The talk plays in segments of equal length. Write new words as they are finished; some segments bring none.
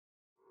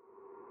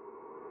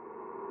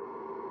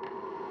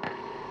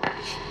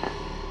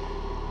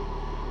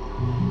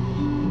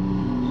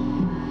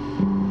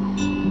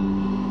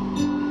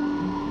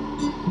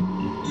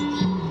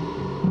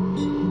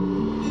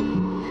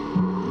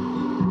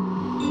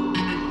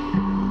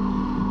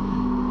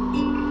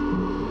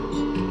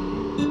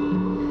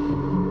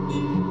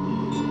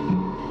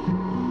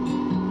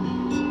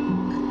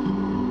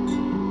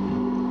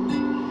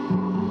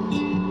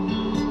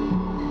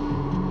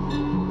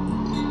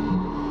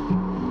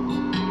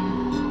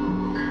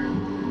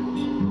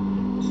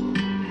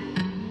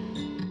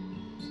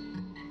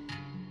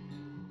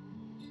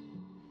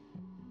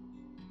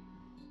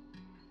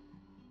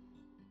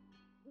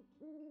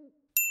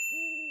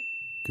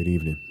Good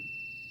evening,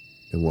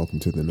 and welcome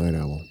to the Night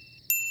Owl.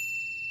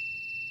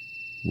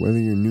 Whether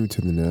you're new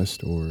to the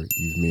nest or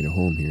you've made a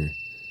home here,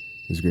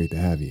 it's great to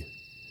have you.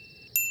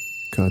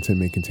 Content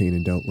may contain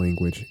adult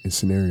language and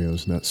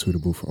scenarios not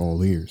suitable for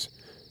all ears,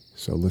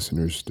 so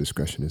listeners'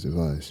 discretion is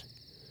advised.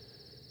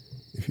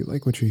 If you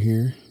like what you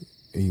hear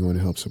and you want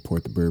to help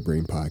support the Bird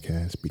Brain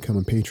Podcast, become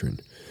a patron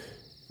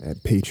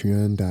at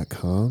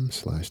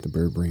patreon.com/the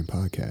Bird Brain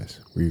Podcast,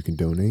 where you can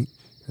donate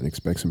and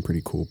expect some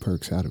pretty cool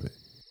perks out of it.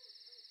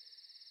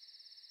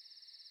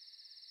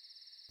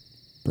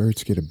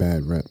 Birds get a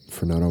bad rep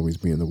for not always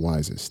being the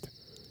wisest,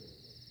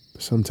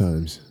 but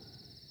sometimes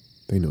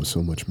they know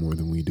so much more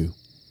than we do.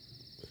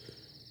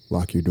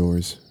 Lock your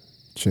doors,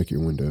 check your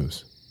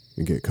windows,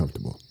 and get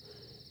comfortable.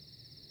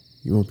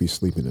 You won't be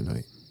sleeping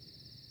tonight.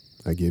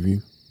 I give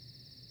you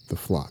the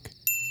flock.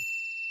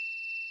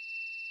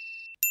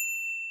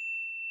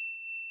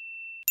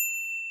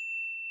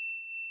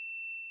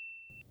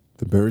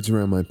 The birds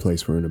around my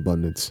place were in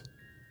abundance.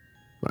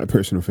 My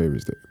personal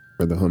favorites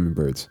were the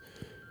hummingbirds.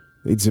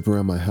 They'd zip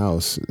around my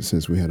house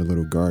since we had a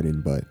little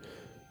garden, but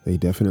they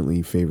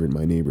definitely favored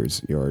my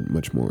neighbor's yard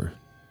much more.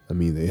 I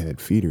mean, they had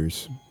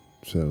feeders,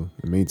 so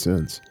it made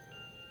sense.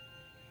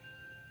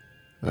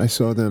 I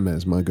saw them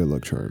as my good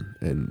luck charm,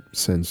 and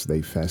since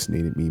they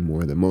fascinated me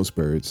more than most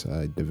birds,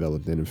 I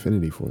developed an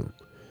affinity for them.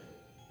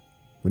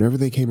 Whenever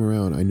they came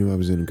around, I knew I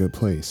was in a good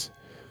place,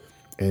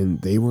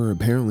 and they were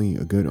apparently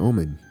a good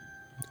omen,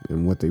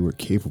 and what they were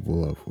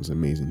capable of was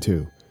amazing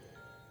too.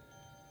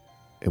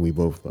 And we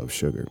both love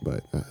sugar,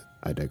 but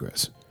I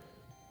digress.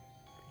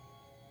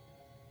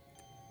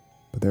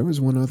 But there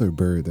was one other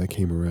bird that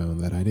came around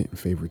that I didn't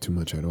favor too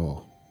much at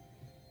all.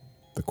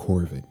 The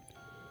corvid.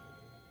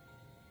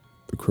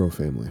 The crow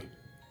family.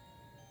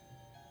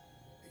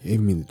 It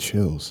gave me the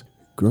chills.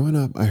 Growing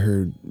up, I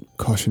heard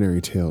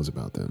cautionary tales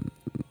about them.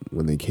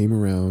 When they came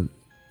around,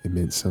 it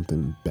meant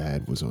something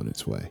bad was on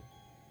its way.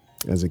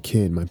 As a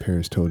kid, my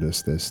parents told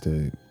us this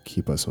to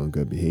keep us on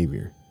good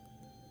behavior.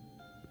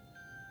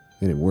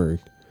 And it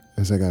worked.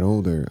 As I got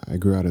older, I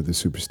grew out of the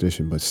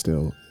superstition, but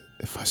still,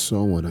 if I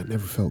saw one, I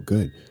never felt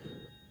good.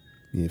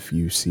 If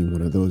you see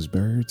one of those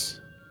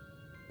birds,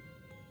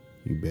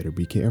 you better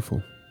be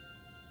careful,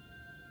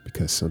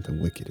 because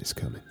something wicked is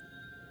coming.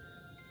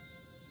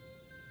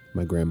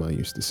 My grandma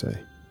used to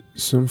say.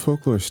 Some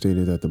folklore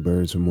stated that the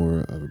birds were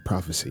more of a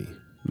prophecy,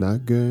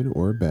 not good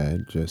or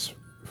bad, just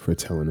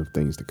foretelling of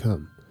things to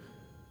come.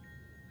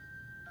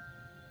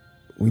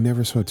 We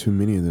never saw too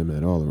many of them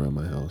at all around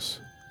my house.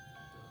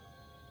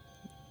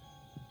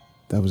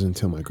 That was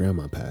until my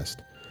grandma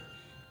passed.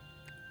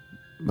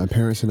 My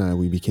parents and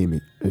we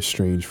became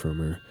estranged from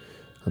her.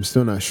 I'm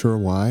still not sure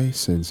why,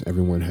 since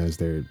everyone has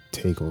their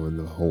take on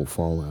the whole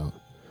fallout.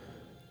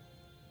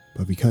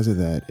 But because of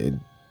that, it'd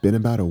been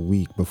about a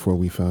week before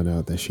we found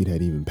out that she'd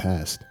had even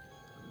passed.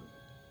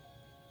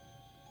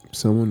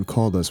 Someone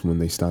called us when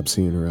they stopped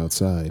seeing her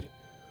outside.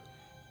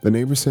 The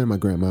neighbors said my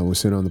grandma would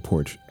sit on the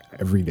porch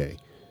every day.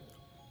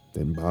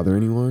 Didn't bother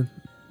anyone.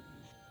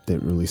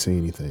 Didn't really say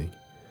anything.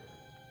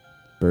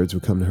 Birds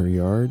would come to her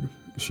yard.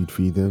 She'd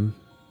feed them.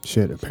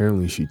 Shit,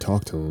 apparently she'd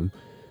talk to them.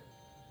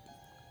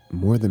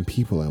 More than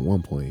people at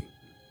one point.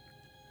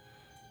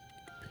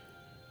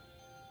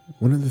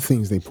 One of the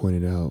things they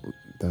pointed out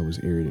that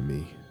was eerie to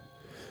me.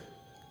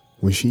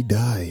 When she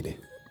died,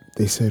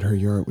 they said her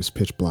yard was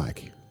pitch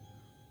black.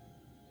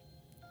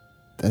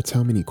 That's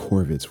how many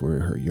corvids were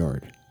in her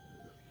yard.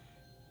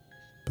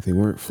 But they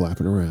weren't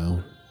flapping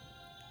around.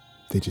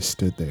 They just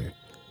stood there,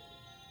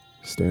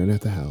 staring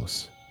at the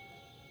house,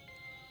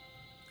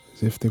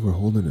 as if they were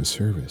holding a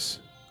service.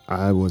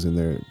 I wasn't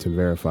there to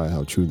verify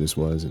how true this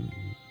was, and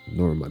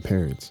nor were my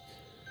parents.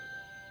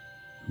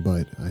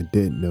 But I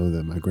did know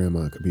that my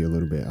grandma could be a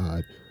little bit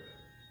odd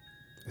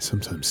and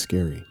sometimes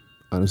scary.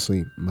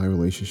 Honestly, my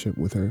relationship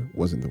with her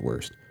wasn't the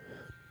worst.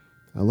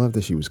 I loved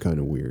that she was kind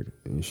of weird,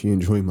 and she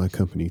enjoyed my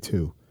company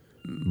too.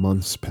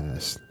 Months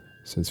passed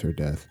since her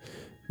death,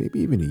 maybe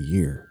even a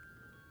year.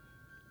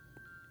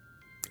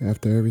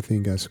 After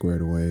everything got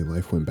squared away,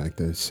 life went back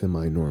to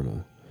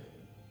semi-normal.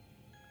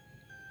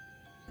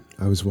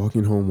 I was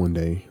walking home one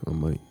day on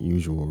my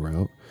usual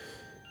route,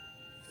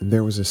 and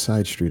there was a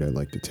side street I'd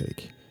like to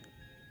take.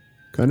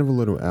 Kind of a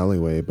little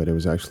alleyway, but it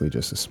was actually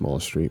just a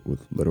small street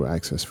with little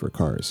access for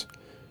cars.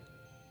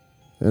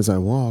 As I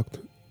walked,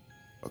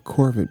 a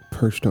corvid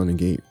perched on a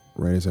gate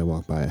right as I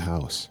walked by a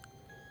house.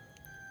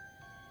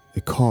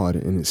 It cawed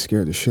and it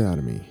scared the shit out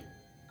of me.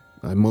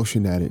 I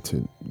motioned at it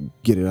to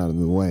get it out of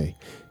the way.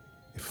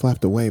 It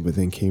flapped away but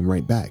then came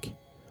right back.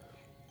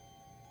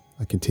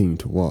 I continued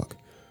to walk.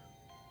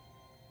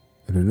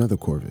 And another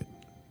corvid.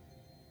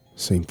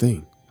 Same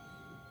thing.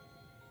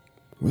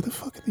 Where the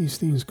fuck are these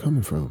things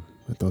coming from?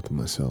 I thought to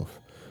myself.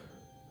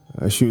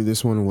 I shooed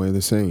this one away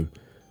the same.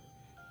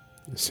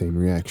 The same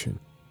reaction.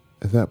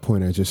 At that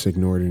point, I just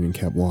ignored it and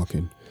kept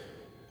walking.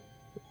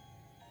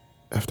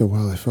 After a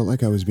while, I felt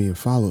like I was being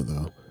followed,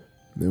 though.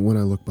 And when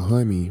I looked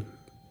behind me,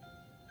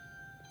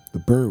 the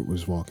bird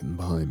was walking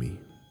behind me.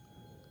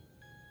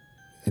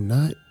 And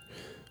not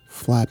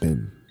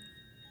flapping.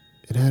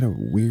 It had a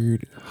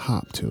weird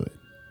hop to it.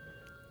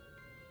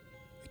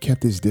 It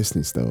kept its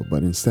distance, though,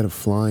 but instead of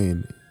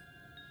flying,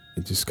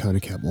 it just kind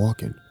of kept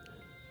walking.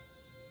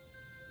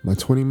 My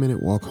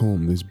 20-minute walk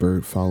home, this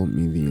bird followed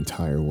me the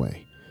entire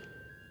way.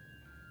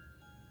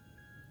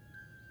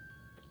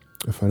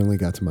 I finally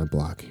got to my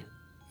block,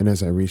 and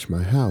as I reached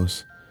my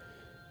house,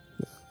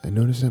 I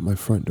noticed that my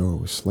front door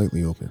was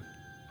slightly open.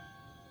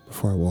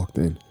 Before I walked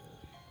in,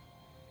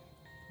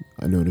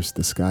 I noticed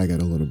the sky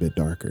got a little bit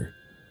darker.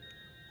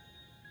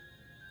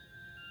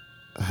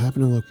 I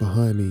happened to look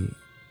behind me,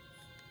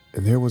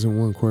 and there wasn't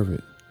one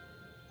corvid,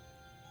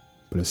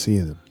 but a sea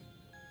of them,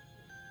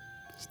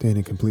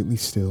 standing completely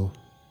still,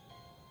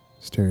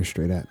 staring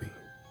straight at me.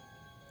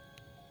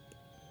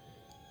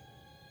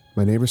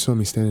 My neighbor saw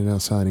me standing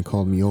outside and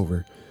called me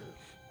over.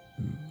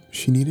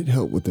 She needed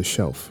help with the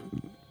shelf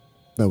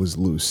that was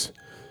loose.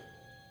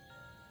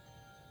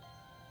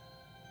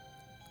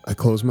 I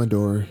closed my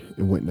door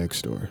and went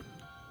next door,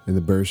 and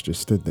the birds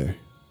just stood there.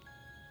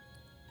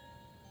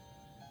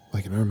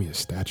 Like an army of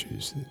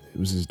statues. It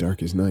was as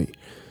dark as night.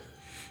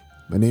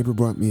 My neighbor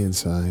brought me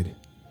inside,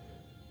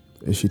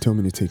 and she told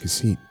me to take a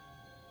seat,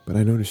 but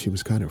I noticed she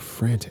was kind of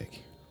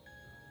frantic.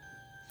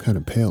 Kind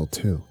of pale,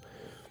 too.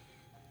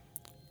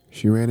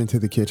 She ran into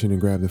the kitchen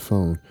and grabbed the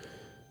phone.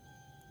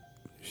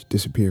 She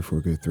disappeared for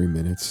a good 3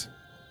 minutes.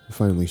 And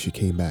finally, she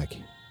came back.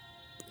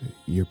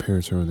 Your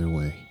parents are on their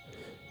way.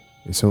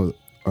 And so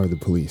are the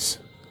police,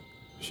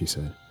 she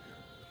said.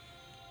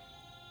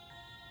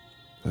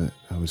 But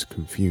I was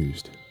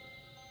confused.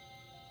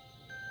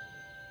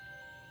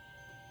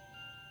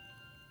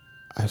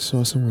 I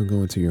saw someone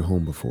go into your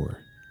home before,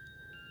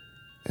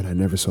 and I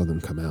never saw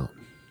them come out.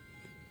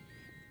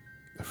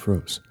 I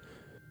froze.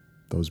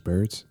 Those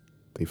birds,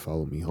 they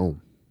followed me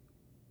home.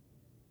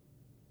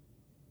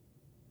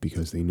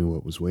 Because they knew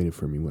what was waiting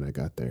for me when I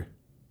got there.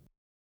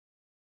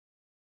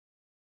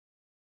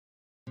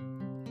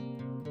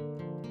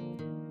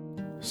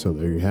 So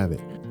there you have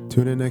it.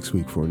 Tune in next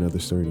week for another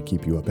story to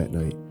keep you up at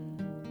night.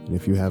 And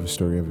if you have a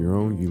story of your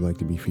own you'd like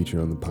to be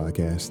featured on the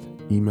podcast,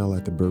 email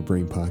at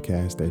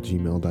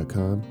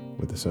thebirdbrainpodcast@gmail.com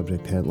with the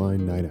subject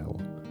headline Night Owl.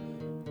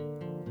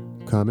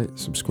 Comment,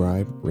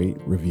 subscribe, rate,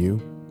 review.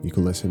 You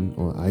can listen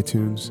on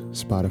iTunes,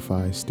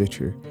 Spotify,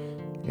 Stitcher,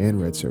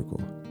 and Red Circle.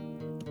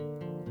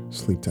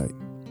 Sleep tight.